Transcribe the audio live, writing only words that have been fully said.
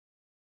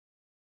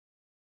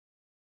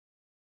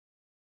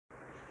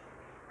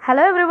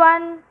Hello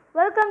everyone,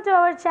 welcome to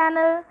our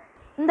channel.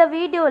 இந்த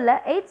வீடியோவில்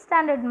 8th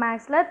standard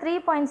mathsல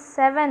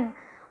 3.7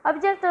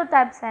 objective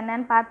types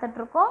என்னன்னு பார்த்துட்டு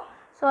இருக்கோம்.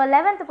 ஸோ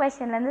 11th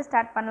questionலேருந்து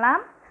ஸ்டார்ட்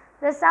பண்ணலாம்.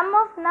 The sum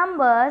of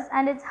numbers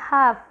and its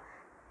half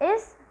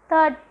is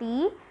 30,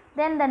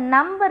 then the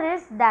number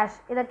is dash.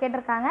 இதை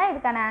கேட்டிருக்காங்க,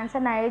 இதுக்கான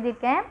ஆன்சர் நான்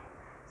எழுதியிருக்கேன்.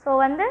 ஸோ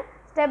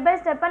ஸ்டெப் பை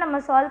ஸ்டெப்பாக நம்ம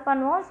சால்வ்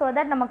பண்ணுவோம், ஸோ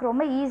தட் நமக்கு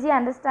ரொம்ப ஈஸியாக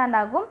அண்டர்ஸ்டாண்ட்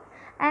ஆகும்.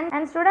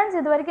 அண்ட் ஸ்டூடெண்ட்ஸ்,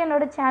 இது வரைக்கும்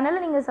என்னோட சேனலை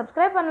நீங்கள்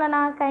சப்ஸ்கிரைப் பண்ணலனா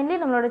கைண்ட்லி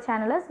நம்மளோட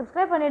சேனலை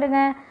சப்ஸ்கிரைப் பண்ணிவிடுங்க,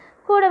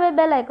 கூடவே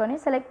பெல்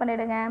ஐக்கானையும் செலக்ட்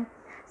பண்ணிவிடுங்க.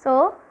 So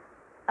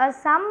a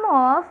sum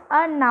of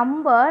a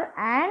number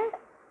and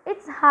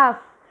its half.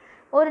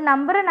 ஒரு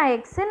நம்பரை நான்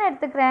எக்ஸ்ன்னு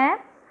எடுத்துக்கிறேன்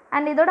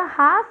அண்ட் இதோட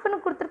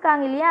ஹாஃப்னு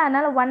கொடுத்துருக்காங்க இல்லையா,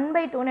 அதனால்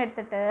 1/2ன்னு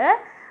எடுத்துகிட்டு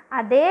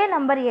அதே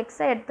நம்பர்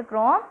எக்ஸை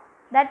எடுத்துக்கிறோம்.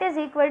 தட்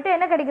இஸ் ஈக்குவல் டு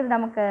என்ன கிடைக்குது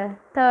நமக்கு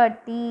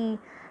 30.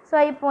 ஸோ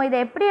இப்போது இதை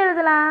எப்படி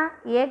எழுதலாம்?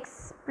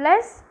 X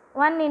plus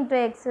 1 into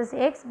x is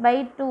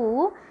x/2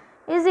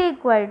 is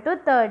equal to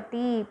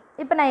 30.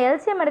 இப்போ நான்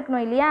எல்சிஎம்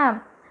எடுக்கணும் இல்லையா,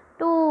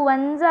 2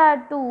 1s are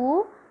 2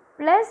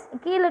 ப்ளஸ்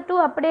கீழே 2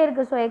 அப்படியே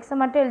இருக்குது, ஸோ எக்ஸை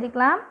மட்டும்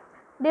எழுதிக்கலாம்,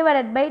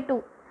 டிவைடட் பை 2.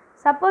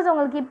 சப்போஸ்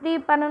உங்களுக்கு இப்படி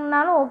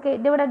பண்ணணுன்னாலும் ஓகே,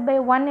 டிவைடட் பை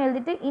 1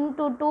 எழுதிட்டு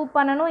இன்ட்டு 2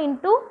 பண்ணணும்,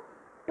 இன்ட்டு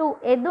 2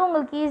 எது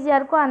உங்களுக்கு ஈஸியாக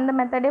இருக்கோ அந்த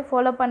மெத்தடே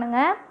ஃபாலோ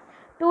பண்ணுங்கள்.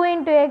 2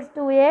 into x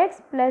 2x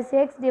plus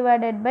x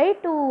divided by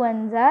 2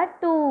 1s are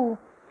 2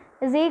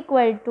 is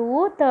equal to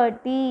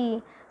 30.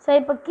 So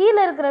இப்போ கீழே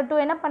இருக்கிற 2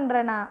 என்ன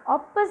பண்ணுறேன்னா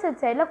ஆப்போசிட்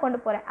சைடில் கொண்டு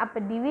போகிறேன். அப்போ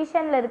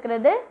டிவிஷனில்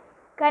இருக்கிறது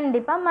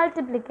கண்டிப்பாக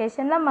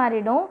மல்டிப்ளிகேஷனில்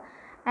மாறிடும்.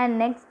 அண்ட்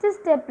நெக்ஸ்ட்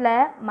ஸ்டெப்பில்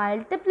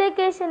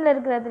மல்டிப்ளிகேஷனில்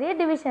இருக்கிறதையே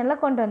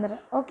டிவிஷனில் கொண்டு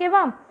வந்துடுறேன்.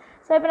 ஓகேவா?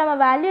 ஸோ இப்போ நம்ம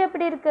வேல்யூ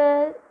எப்படி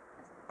இருக்குது?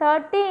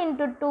 30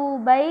 into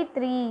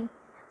 2/3.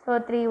 So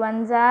 3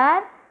 1s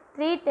are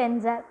 3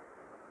 10s are.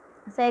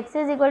 So x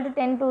is equal to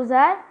 10 2s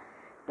are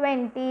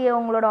 20.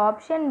 உங்களோட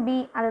ஆப்ஷன் பி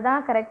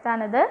அதுதான்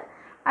கரெக்டானது.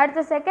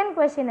 அடுத்த செகண்ட்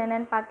கொஷின்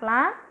என்னென்னு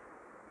பார்க்கலாம்.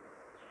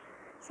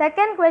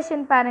 செகண்ட்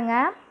கொஷின்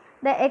பாருங்கள்.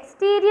 The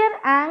exterior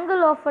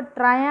angle of a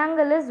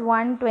triangle is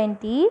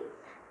 120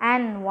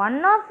 and one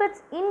of its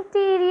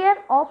interior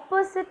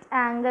opposite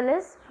angle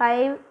is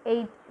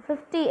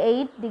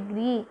 58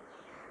 degree.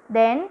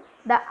 Then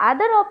the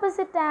other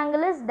opposite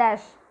angle is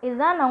dash.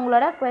 இதுதான்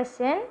உங்களோட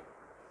question.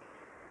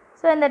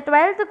 So இந்த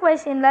 12th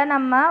கொஷினில்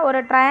நம்ம ஒரு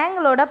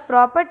ட்ரையாங்கிளோட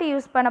ப்ராப்பர்ட்டி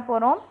யூஸ் பண்ண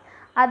போகிறோம்.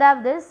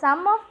 அதாவது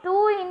sum of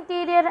two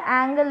interior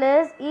angle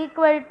is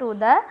equal to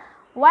the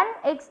one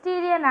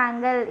exterior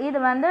angle. இது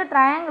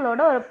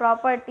ட்ரையாங்கிளோட ஒரு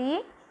ப்ராப்பர்ட்டி.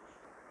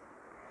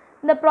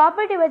 இந்த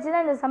ப்ராப்பர்ட்டி வச்சு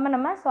தான் இந்த சம்மை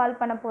நம்ம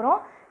சால்வ் பண்ண போகிறோம்.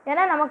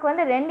 ஏன்னா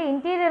நமக்கு 2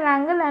 interior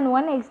angle and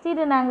 1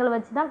 exterior angle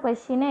வச்சு தான்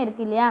கொஸ்டினே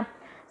இருக்குது இல்லையா.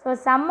 So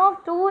some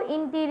of 2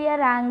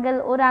 interior angle,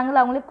 ஒரு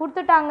ஆங்கிள் அவங்களுக்கு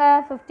கொடுத்துட்டாங்க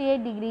 58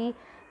 டிகிரி,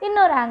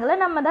 இன்னொரு ஆங்கிளை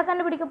நம்ம தான்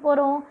கண்டுபிடிக்க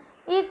போகிறோம்.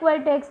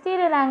 Equal to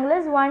exterior angle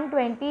is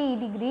 120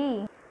 degree.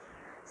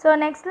 So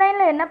next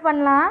லைனில் என்ன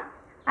பண்ணலாம்?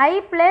 I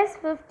plus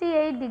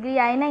 58 degree,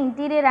 Aina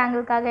interior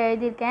ஆங்கிளுக்காக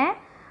எழுதியிருக்கேன்,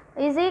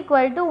 is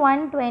equal to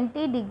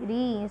 120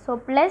 degree. So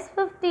plus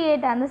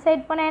 58 அந்த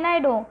சைட் போனால் என்ன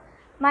ஆகிடும்?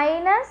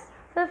 மைனஸ்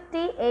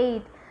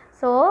 58.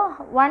 ஸோ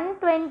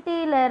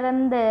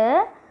 120லேருந்து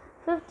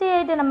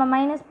 58 நம்ம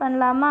மைனஸ்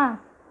பண்ணலாமா?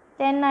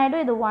 10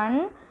 ஆகிடும், இது 1.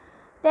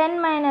 10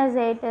 minus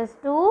 8 is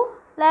 2,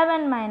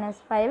 11 minus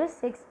 5 is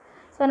 6.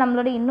 So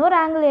நம்மளோட இன்னொரு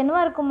ஆங்கிள்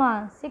என்னவா இருக்குமா?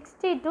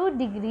 62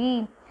 டிகிரி.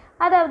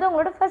 அதாவது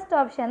உங்களோட ஃபஸ்ட்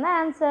ஆப்ஷன் தான்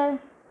ஆன்சர்.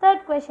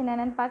 தேர்ட் கொஷின்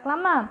என்னென்னு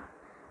பார்க்கலாமா?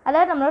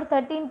 அதாவது நம்மளோட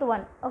 13th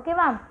one.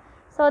 ஓகேவா?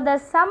 So the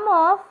some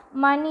of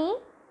money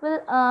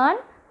will earn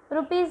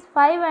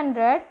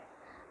 ₹500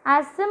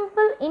 as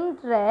simple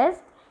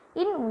interest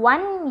in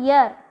 1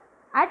 year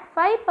at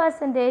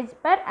 5%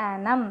 per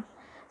annum.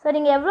 So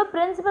நீங்கள் எவ்வளோ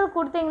பிரின்சிபல்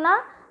கொடுத்தீங்கன்னா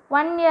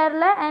 1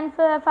 இயரில்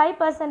அண்ட்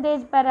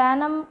 5% per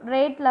annum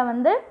ரேட்டில்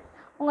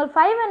உங்களுக்கு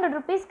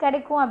 ₹500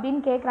 கிடைக்கும்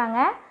அப்படின்னு கேட்குறாங்க.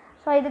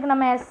 ஸோ இதுக்கு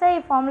நம்ம எஸ்ஐ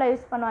ஃபார்முலா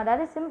யூஸ் பண்ணுவோம்,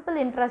 அதாவது சிம்பிள்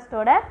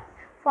இன்ட்ரெஸ்ட்டோட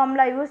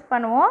ஃபார்முலா யூஸ்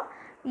பண்ணுவோம்.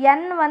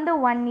 n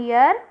 1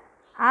 year,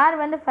 r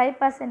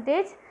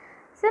 5%,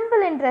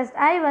 simple interest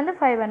i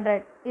 500.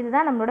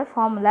 இதுதான் நம்மளோட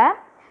formula.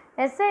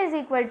 SI is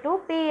equal to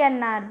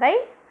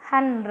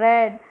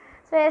PNR/100.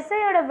 So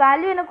எஸ்ஐயோட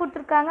value என்ன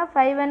கொடுத்துருக்காங்க?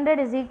 500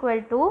 is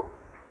equal to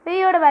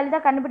Pயோட வேல்யூ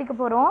தான் கண்டுபிடிக்க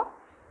போகிறோம்.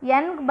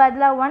 nக்கு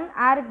பதிலாக 1,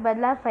 rக்கு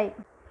பதிலாக 5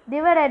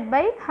 டிவைடட்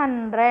பை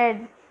 100.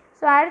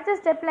 ஸோ அடுத்த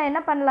ஸ்டெப்பில் என்ன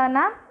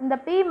பண்ணலான்னா, இந்த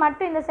P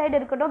மட்டும் இந்த சைடு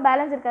இருக்கட்டும்,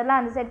 பேலன்ஸ்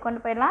இருக்கிறதுலாம் அந்த சைடு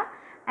கொண்டு போயிடலாம்.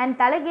 அண்ட்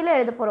தலைகீழே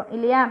எழுத போகிறோம்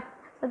இல்லையா.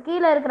 ஸோ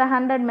கீழே இருக்கிற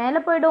 100 மேலே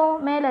போய்டும்,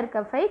 மேலே இருக்க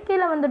 5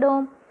 கீழே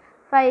வந்துடும்.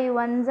 5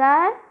 1s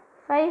are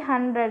 5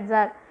 100s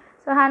are.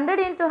 So 100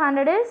 into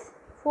 100 is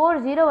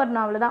 40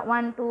 வரணும், அவ்வளோதான்.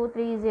 1 2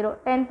 3 0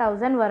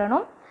 10,000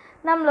 வரணும்.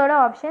 நம்மளோட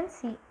ஆப்ஷன்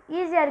சி.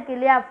 ஈஸியாக இருக்குது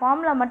இல்லையா?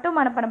 ஃபார்முலா மட்டும்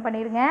மனப்பாடம்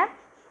பண்ணிடுங்க.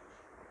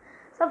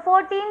 So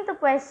 14th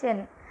question.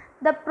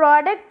 The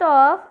product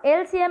of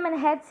LCM and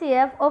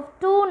HCF of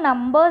two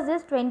numbers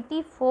is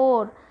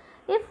 24.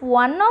 If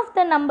one of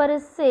the number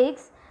is 6,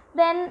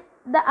 then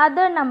the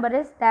other number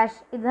is dash.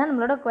 இதுதான்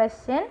நம்மளோட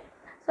question.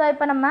 ஸோ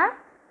இப்போ நம்ம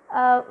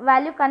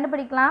வேல்யூ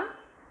கண்டுபிடிக்கலாம்.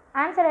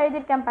 ஆன்சர்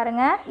எழுதியிருக்கேன்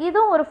பாருங்கள்.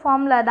 இதுவும் ஒரு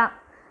ஃபார்முலா தான்.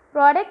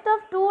 Product of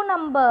two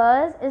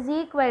numbers is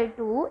equal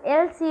to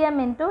LCM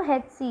into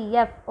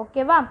HCF.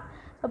 ஓகேவா?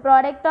 So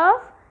product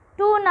of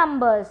two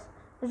numbers.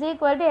 is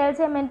equal to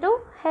LCM into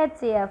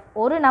HCF.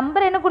 ஒரு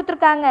நம்பர் என்ன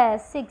கொடுத்துருக்காங்க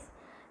 6,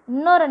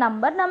 இன்னொரு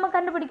நம்பர் நம்ம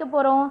கண்டுபிடிக்க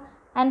போகிறோம்.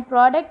 And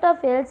product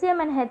of LCM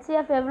and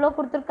HCF எவ்வளோ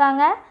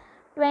கொடுத்துருக்காங்க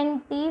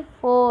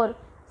 24.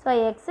 So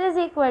x is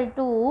equal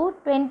to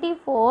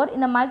 24.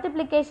 இந்த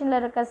மல்டிப்ளிகேஷனில்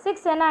இருக்க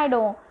 6 என்ன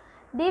ஆகிடும்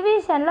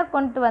டிவிஷனில்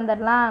கொண்டு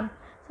வந்துடலாம்.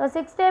 ஸோ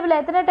 6 டேபிள்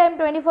எத்தனை டைம்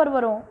 24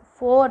 வரும்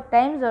 4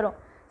 டைம்ஸ் வரும்.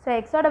 ஸோ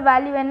எக்ஸோட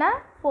வேல்யூ என்ன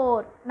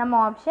 4, நம்ம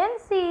option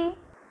C.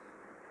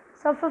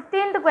 So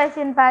 15th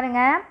question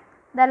பாருங்கள்.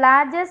 The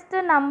largest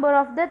number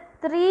of the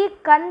 3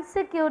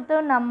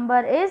 consecutive number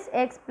is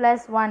x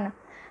plus 1.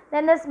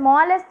 Then the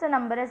smallest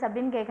number is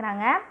அப்படின்னு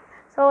கேட்குறாங்க.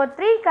 ஸோ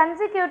 3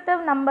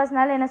 consecutive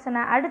நம்பர்ஸ்னால என்ன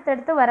சொன்னால்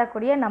அடுத்தடுத்து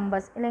வரக்கூடிய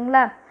நம்பர்ஸ்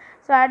இல்லைங்களா.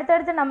 ஸோ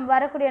அடுத்தடுத்து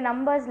வரக்கூடிய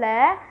நம்பர்ஸில்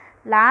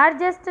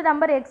லார்ஜஸ்ட்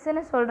நம்பர்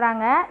எக்ஸ்ன்னு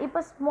சொல்கிறாங்க.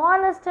 இப்போ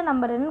ஸ்மாலஸ்ட்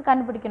நம்பர்னு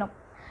கண்டுபிடிக்கணும்.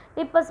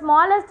 இப்போ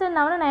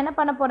ஸ்மாலஸ்ட்னாலும் நான் என்ன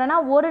பண்ண போகிறேன்னா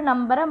ஒரு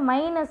நம்பரை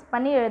மைனஸ்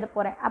பண்ணி எழுத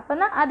போகிறேன்.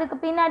 அப்போ தான் அதுக்கு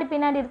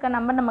பின்னாடி இருக்க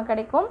நம்பர் நமக்கு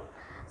கிடைக்கும்.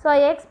 So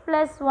X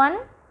plus 1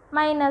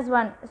 minus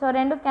 1. So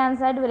ரெண்டும்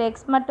கேன்சல் ஆகிட்டு ஒரு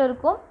எக்ஸ் மட்டும்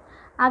இருக்கும்.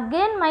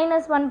 அகெயின்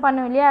மைனஸ் 1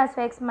 பண்ணும் இல்லையா. So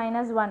X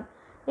minus 1.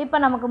 இப்போ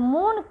நமக்கு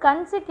 3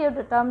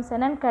 கன்சிக்யூட்டிவ் டேர்ம்ஸ்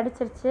என்னென்னு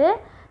கிடச்சிருச்சு.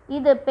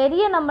 இது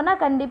பெரிய நம்பர்னா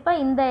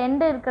கண்டிப்பாக இந்த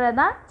எண்டு இருக்கிறது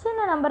தான்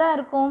சின்ன நம்பராக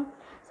இருக்கும்.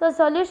 ஸோ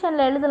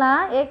சொல்யூஷனில்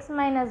எழுதலாம் X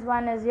minus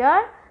 1 is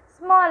your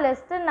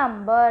smallest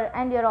number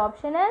and your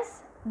option is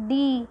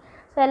D.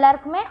 So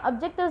எல்லாருக்குமே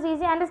அப்ஜெக்டிவ்ஸ்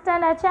ஈஸி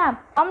அண்டர்ஸ்டாண்ட் ஆச்சா.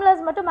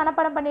 ஃபார்முலாஸ் மட்டும்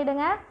மனப்பாடம்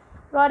பண்ணிவிடுங்க.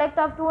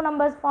 ப்ராடக்ட் ஆஃப் 2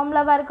 நம்பர்ஸ்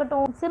ஃபார்முலாவாக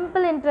இருக்கட்டும்,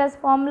 சிம்பிள்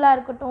இன்ட்ரெஸ்ட் ஃபார்முலா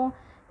இருக்கட்டும்,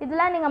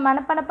 இதெல்லாம் நீங்கள்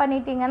மனப்பாடம்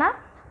பண்ணிட்டீங்கன்னா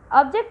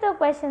அப்ஜெக்டிவ்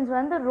கொஷின்ஸ்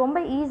வந்து ரொம்ப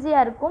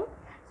ஈஸியாக இருக்கும்.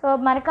 ஸோ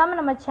மறக்காமல்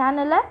நம்ம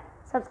சேனலை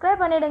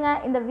சப்ஸ்கிரைப் பண்ணிவிடுங்க.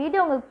 இந்த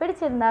வீடியோ உங்களுக்கு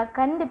பிடிச்சிருந்தா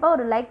கண்டிப்பாக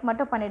ஒரு லைக்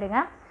மட்டும்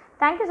பண்ணிவிடுங்க.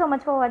 தேங்க்யூ ஸோ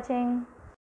மச் ஃபார் வாட்சிங்.